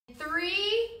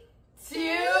3, 2,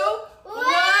 1.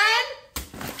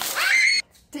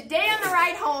 Today on the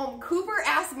ride home, Cooper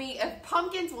asked me if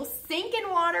pumpkins will sink in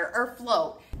water or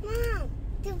float. Mom,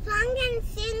 do pumpkins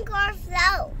sink or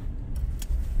float?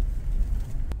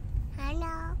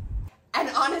 Hello? And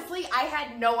honestly, I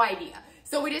had no idea.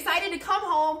 So we decided to come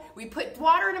home, we put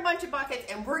water in a bunch of buckets,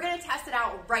 and we're gonna test it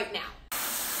out right now.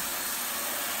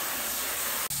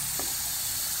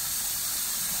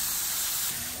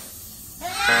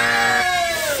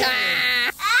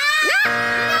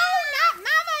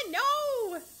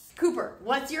 Cooper,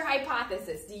 what's your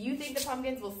hypothesis? Do you think the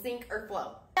pumpkins will sink or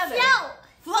float? Float.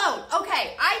 Float.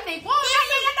 Okay, I think. Whoa, yeah.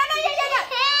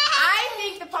 I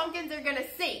think the pumpkins are gonna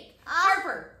sink.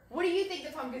 Harper, what do you think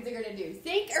the pumpkins are gonna do?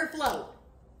 Sink or float?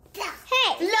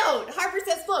 Hey. Float. Harper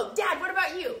says float. Dad, what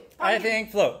about you? Pumpkins? I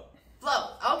think float.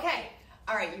 Float. Okay.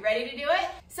 All right, you ready to do it?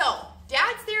 So,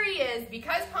 Dad's theory is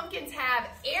because pumpkins have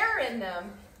air in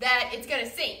them that it's gonna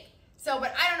sink. So,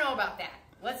 but I don't know about that.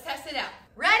 Let's test it out.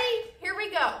 Ready? Here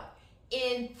we go.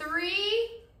 In 3,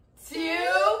 2,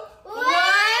 1.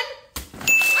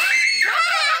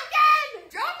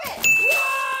 Drop it! Whoa!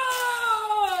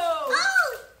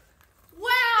 Oh!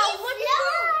 Wow, look at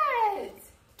that!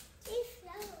 They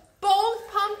float. Both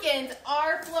pumpkins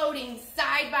are floating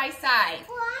side by side.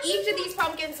 Each of these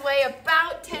pumpkins weigh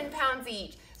about 10 pounds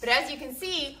each. But as you can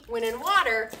see, when in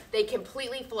water, they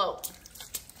completely float.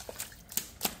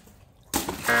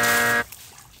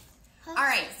 All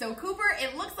right, so Cooper,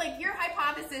 it looks like your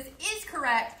hypothesis is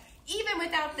correct. Even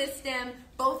without this stem,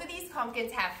 both of these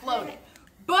pumpkins have floated.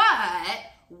 But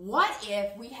what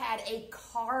if we had a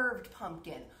carved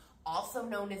pumpkin, also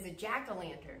known as a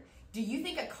jack-o'-lantern? Do you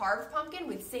think a carved pumpkin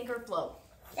would sink or float?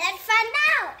 Let's find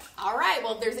out. All right,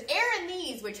 well, there's air in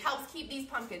these, which helps keep these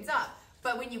pumpkins up.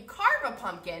 But when you carve a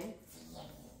pumpkin,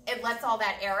 it lets all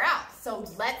that air out. So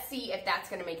let's see if that's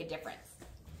gonna make a difference.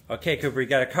 Okay, Cooper, you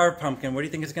got a carved pumpkin. What do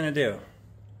you think it's gonna do?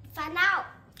 Find out.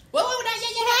 Whoa, not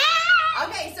yet.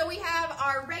 Okay, so we have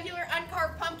our regular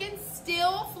uncarved pumpkin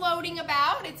still floating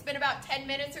about. It's been about 10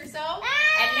 minutes or so.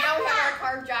 And now we have our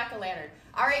carved jack-o'-lantern.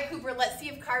 All right, Cooper, let's see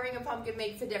if carving a pumpkin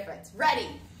makes a difference. Ready?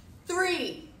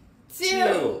 3,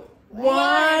 2,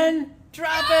 1.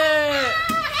 Drop it!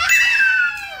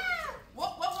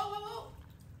 Whoa.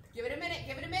 Give it a minute.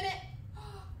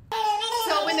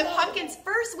 So when the pumpkins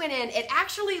first went in, it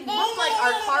actually looked like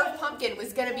our carved pumpkin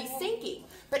was going to be sinking.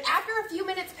 But after a few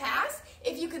minutes pass,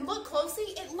 if you can look closely,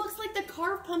 it looks like the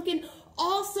carved pumpkin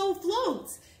also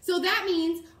floats. So that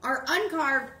means our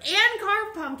uncarved and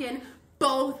carved pumpkin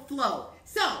both float.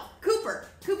 So, Cooper,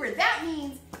 that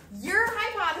means your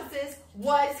hypothesis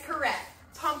was correct.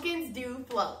 Pumpkins do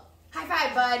float. High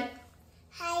five, bud.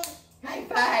 Hi. High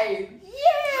five.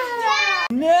 Yeah!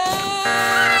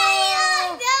 No!